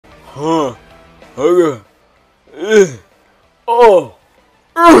Huh. Okay. Oh.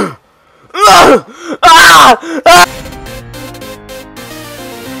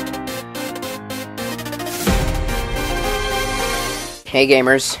 Hey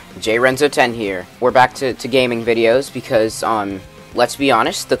gamers, JRenzo10 here. We're back to gaming videos because, let's be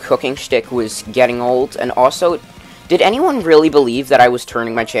honest, the cooking shtick was getting old, and also, did anyone really believe that I was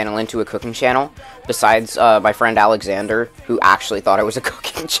turning my channel into a cooking channel? Besides, my friend Alexander, who actually thought I was a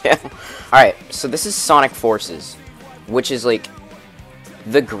cooking channel. Alright, so this is Sonic Forces, which is, like,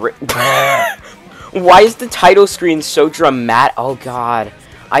 the Why is the title screen so dramatic? Oh god,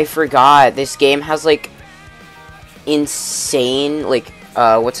 I forgot. This game has, like, insane, like,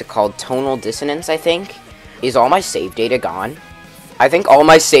 what's it called? Tonal dissonance, I think? Is all my save data gone? I think all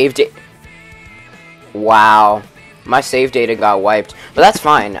my save data... Wow. My save data got wiped. But that's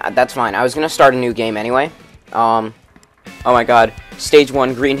fine. That's fine. I was gonna start a new game anyway. Oh my god. Stage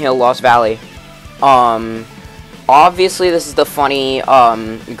 1, Green Hill, Lost Valley. Obviously this is the funny,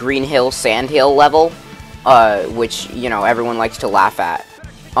 Green Hill, Sand Hill level, which, you know, everyone likes to laugh at.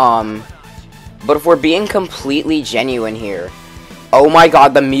 But if we're being completely genuine here, oh my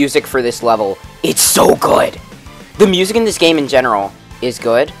god, the music for this level, it's so good! The music in this game in general is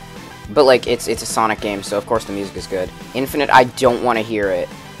good, but, like, it's a Sonic game, so of course the music is good. Infinite, I don't want to hear it.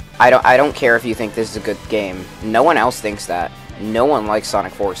 I don't care if you think this is a good game. No one else thinks that. No one likes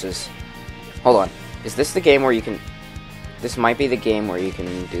Sonic Forces. Hold on. Is this the game where you can... This might be the game where you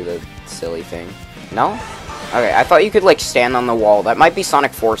can do the silly thing. No? Okay, I thought you could, like, stand on the wall. That might be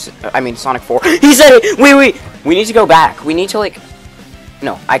Sonic Force. I mean, Sonic 4. He said it! Wait! We need to go back. We need to, like...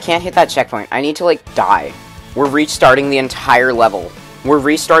 No, I can't hit that checkpoint. I need to, like, die. We're restarting the entire level. We're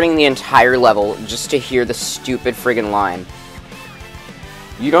restarting the entire level just to hear the stupid friggin' line.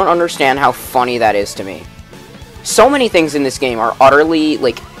 You don't understand how funny that is to me. So many things in this game are utterly,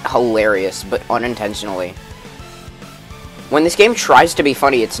 like, hilarious, but unintentionally. When this game tries to be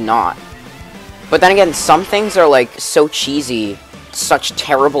funny, it's not. But then again, some things are, like, so cheesy, such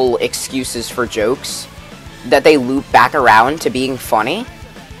terrible excuses for jokes, that they loop back around to being funny,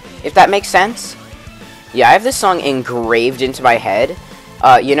 if that makes sense. Yeah, I have this song engraved into my head.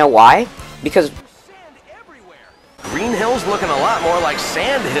 You know why? Because... Green Hill's looking a lot more like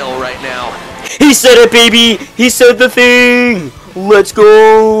Sand Hill right now. He said it, baby! He said the thing! Let's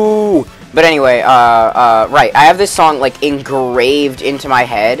go! But anyway, right, I have this song, like, engraved into my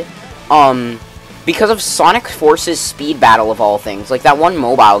head, because of Sonic Forces Speed Battle of all things, like that one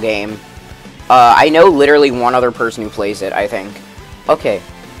mobile game. I know literally one other person who plays it, I think. Okay.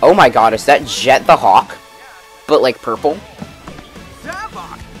 Oh my god, is that Jet the Hawk? But, like, purple?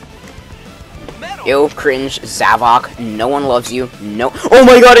 Ew, cringe, Zavok. No one loves you. No. Oh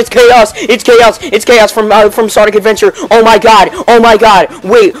my god, it's Chaos! It's Chaos! It's Chaos from Sonic Adventure! Oh my god! Oh my god!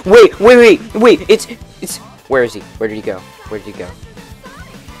 Wait! It's... Where is he? Where did he go? Where did he go?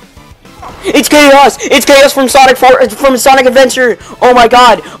 It's Chaos! It's Chaos from Sonic Adventure! Oh my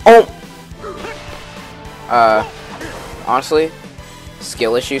god! Oh... Honestly?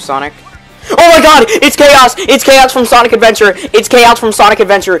 Skill issue, Sonic? Oh my god! It's Chaos! It's Chaos from Sonic Adventure! It's Chaos from Sonic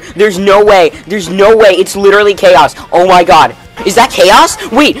Adventure! There's no way! There's no way! It's literally Chaos! Oh my god! Is that Chaos?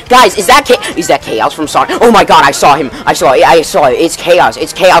 Wait, guys, is that Chaos from Sonic? Oh my god, I saw him! I saw it! It's Chaos!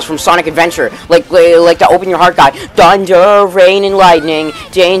 It's Chaos from Sonic Adventure! Like the Open Your Heart guy. Thunder, rain, and lightning.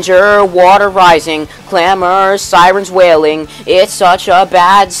 Danger, water rising. Clamor, sirens wailing. It's such a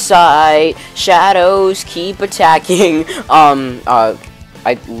bad sight. Shadows keep attacking.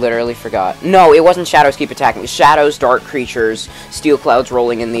 I literally forgot. No, it wasn't Shadows keep attacking. Shadows, dark creatures, steel clouds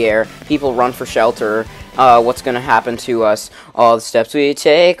rolling in the air, people run for shelter, what's gonna happen to us, all the steps we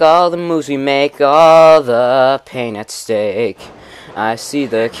take, all the moves we make, all the pain at stake. I see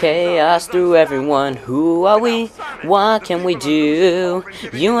the chaos through everyone. Who are we? What can we do?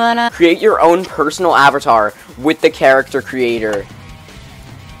 You and I. Create your own personal avatar with the character creator.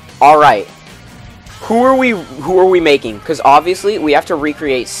 Alright. Who are we making? Because obviously we have to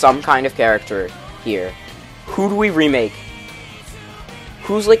recreate some kind of character here. Who do we remake?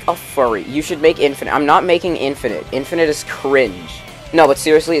 Who's like a furry? You should make Infinite. I'm not making Infinite. Infinite is cringe. No, but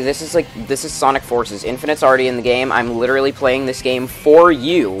seriously, this is Sonic Forces. Infinite's already in the game. I'm literally playing this game for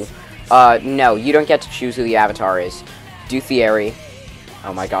you. No, you don't get to choose who the avatar is. Do Thierry.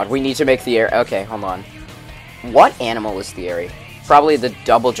 Oh my god, we need to make Thierry. Okay, hold on. What animal is Thierry? Probably the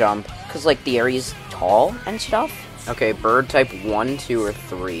double jump. Because, like, Thierry's tall and stuff? Okay, bird type 1, 2, or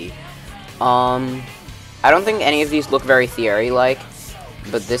 3. I don't think any of these look very Thierry-like,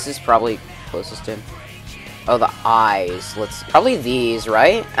 but this is probably closest to him. Oh, the eyes. Probably these,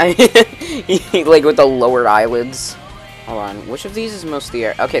 right? I mean, like, with the lowered eyelids. Hold on. Which of these is most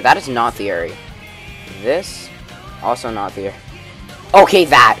Thiery? Okay, that is not Thiery. This, also not Thiery. Okay,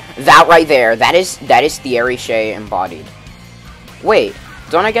 that right there. That is Thiery Shay embodied. Wait,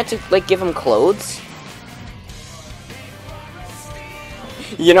 don't I get to like give him clothes?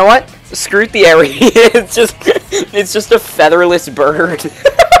 You know what? Screw Thiery. it's just a featherless bird.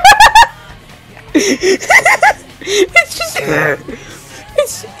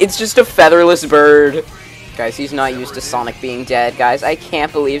 it's just a featherless bird. Guys, he's not used to Sonic being dead, guys. I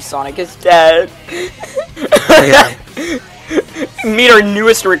can't believe Sonic is dead. Meet our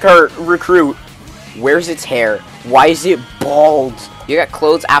newest recruit. Where's its hair? Why is it bald? You got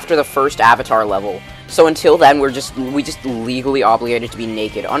clothes after the first Avatar level. So until then, we just legally obligated to be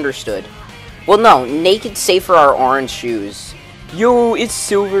naked. Understood. Well, no, naked save for our orange shoes. Yo, it's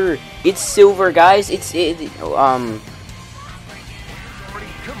silver. It's silver, guys. Come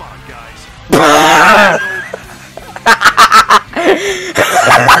on, guys.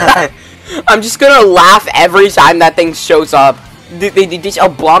 I'm just gonna laugh every time that thing shows up. This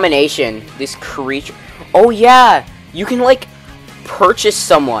abomination. This creature. Oh, yeah. You can, like, purchase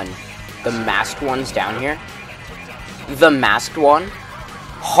someone. The masked one's down here. The masked one.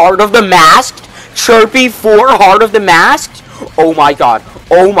 Heart of the Masked. Chirpy 4, Heart of the Masked. Oh my god.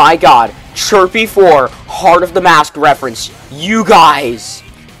 Oh my god. Chirpy 4, Heart of the Masked reference. You guys.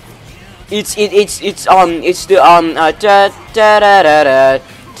 It's the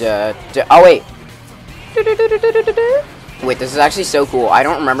oh wait. Wait, this is actually so cool. I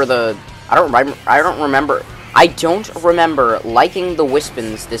don't remember liking the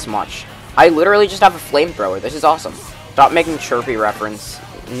Wispins this much. I literally just have a flamethrower. This is awesome. Stop making Chirpy reference.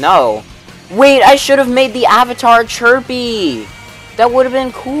 No. Wait, I should have made the avatar Chirpy. That would have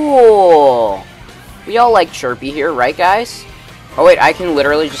been cool. We all like Chirpy here, right, guys? Oh, wait, I can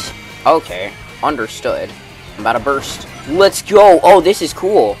literally just... Okay, understood. I'm about to burst. Let's go. Oh, this is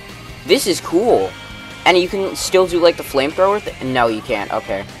cool. This is cool. And you can still do, like, the flamethrower thing? No, you can't.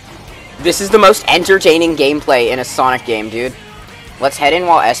 Okay. This is the most entertaining gameplay in a Sonic game, dude. Let's head in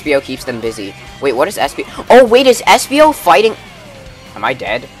while SBO keeps them busy. Wait, what is SBO? Oh, wait, is SBO fighting... Am I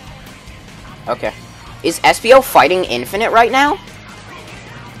dead? Okay. Is SBO fighting Infinite right now?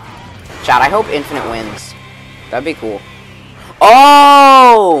 Chat, I hope Infinite wins. That'd be cool.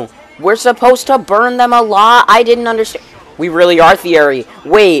 Oh! We're supposed to burn them a lot? I didn't understand. We really are Thiery.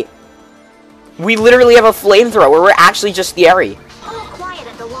 Wait. We literally have a flamethrower. We're actually just Thiery. All quiet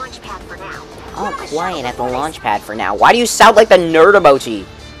at the launch pad for now. All quiet at the launch pad for now. Why do you sound like the nerd emoji?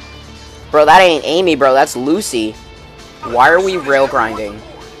 Bro, that ain't Amy, bro. That's Lucy. Why are we rail grinding?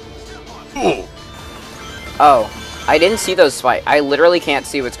 Oh, I didn't see those spikes. I literally can't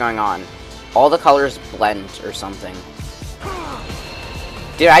see what's going on. All the colors blend or something.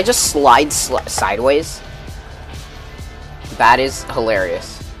 Did I just slide sideways? That is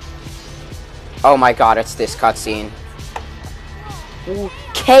hilarious. Oh my god, it's this cutscene.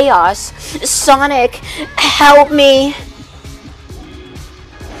 Chaos! Sonic, help me!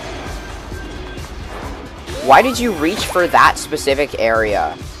 Why did you reach for that specific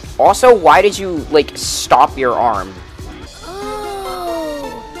area? Also, why did you, like, stop your arm? Oh,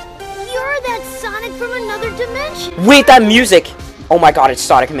 you're that Sonic from another dimension. Wait, that music! Oh my god, it's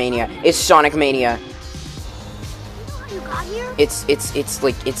Sonic Mania. It's Sonic Mania. You got here? It's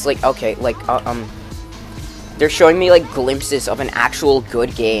like, okay, like, they're showing me, like, glimpses of an actual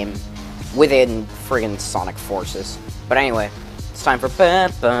good game within friggin' Sonic Forces. But anyway, it's time for...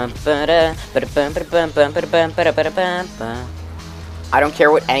 I don't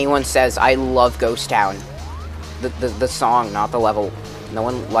care what anyone says, I love Ghost Town. The song, not the level. No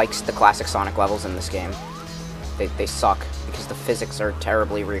one likes the classic Sonic levels in this game. They suck, because the physics are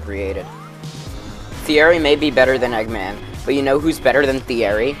terribly recreated. Thiery may be better than Eggman, but you know who's better than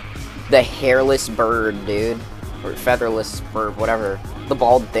Thiery? The hairless bird, dude. Or featherless bird, whatever. The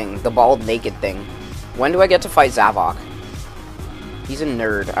bald thing. The bald naked thing. When do I get to fight Zavok? He's a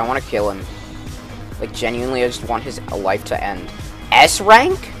nerd. I want to kill him. Like, genuinely, I just want his life to end. S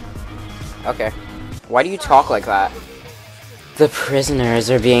rank? Okay. Why do you talk like that? The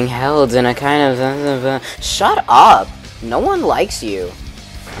prisoners are being held in a kind of... Shut up! No one likes you.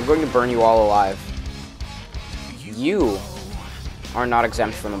 I'm going to burn you all alive. You are not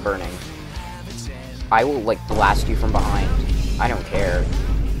exempt from the burning. I will, like, blast you from behind. I don't care.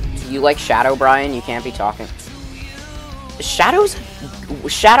 You like Shadow, Brian? You can't be talking.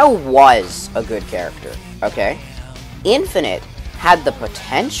 Shadow was a good character, okay? Infinite had the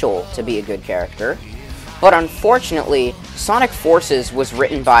potential to be a good character, but unfortunately, Sonic Forces was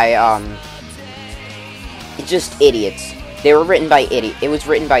written by, just idiots. They were written by it was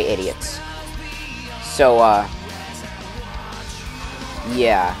written by idiots. So,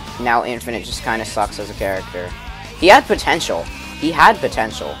 Yeah, now Infinite just kind of sucks as a character. He had potential. He had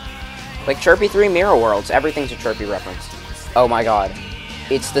potential. Like Chirpy 3 Mirror Worlds, everything's a Chirpy reference. Oh my god.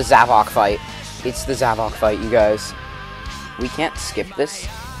 It's the Zavok fight. It's the Zavok fight, you guys. We can't skip this.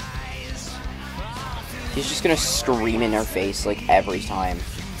 He's just gonna scream in our face, like, every time.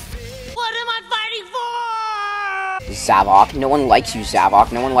 What am I fighting for? Zavok. No one likes you,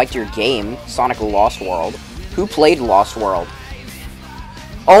 Zavok. No one liked your game, Sonic Lost World. Who played Lost World?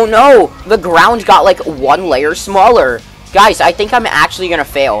 Oh no! The ground got, like, 1 layer smaller. Guys, I think I'm actually gonna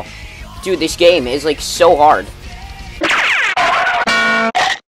fail. Dude, this game is, like, so hard.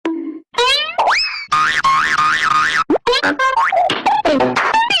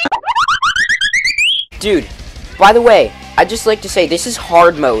 Dude, by the way, I'd just like to say, this is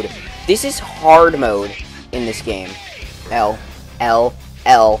hard mode. This is hard mode in this game. L.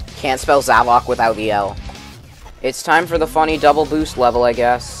 Can't spell Zavok without the L. It's time for the funny double boost level, I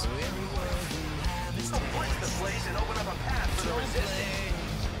guess.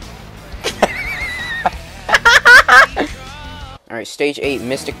 Alright, stage 8,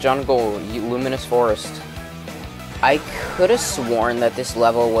 Mystic Jungle, Luminous Forest. I could have sworn that this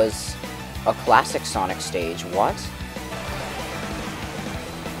level was a classic Sonic stage. What?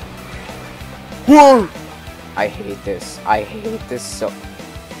 Whoa! I hate this. I hate this so...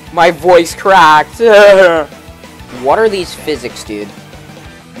 My voice cracked! What are these physics, dude?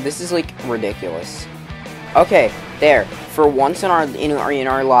 This is, like, ridiculous. Okay, there. For once in our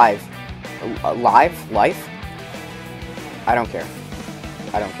life... Life? I don't care.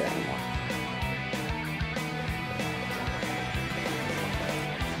 I don't care anymore.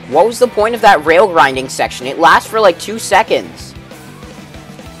 What was the point of that rail grinding section? It lasts for like 2 seconds.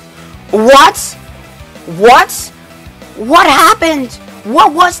 What? What? What happened?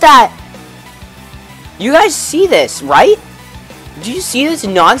 What was that? You guys see this, right? Do you see this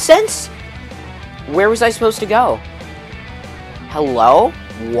nonsense? Where was I supposed to go? Hello?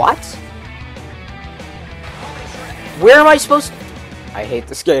 What? Where am I supposed to... I hate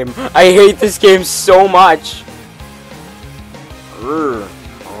this game. I hate this game so much.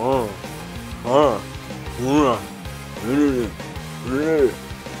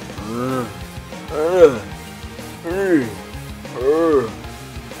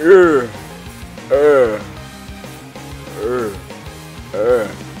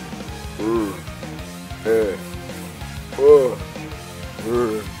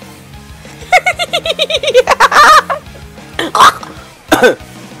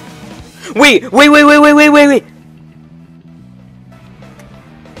 Wait.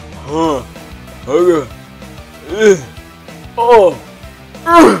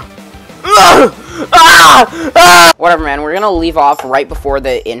 Whatever, man. We're gonna leave off right before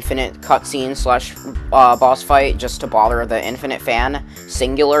the Infinite cutscene slash boss fight, just to bother the Infinite fan,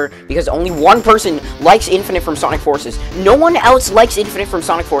 singular, because only one person likes Infinite from Sonic Forces. No one else likes Infinite from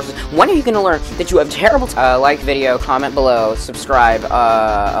Sonic Forces. When are you gonna learn that you have terrible like video, comment below, subscribe,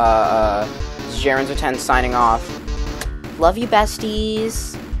 Jarenzo10 signing off. Love you,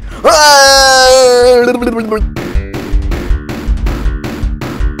 besties.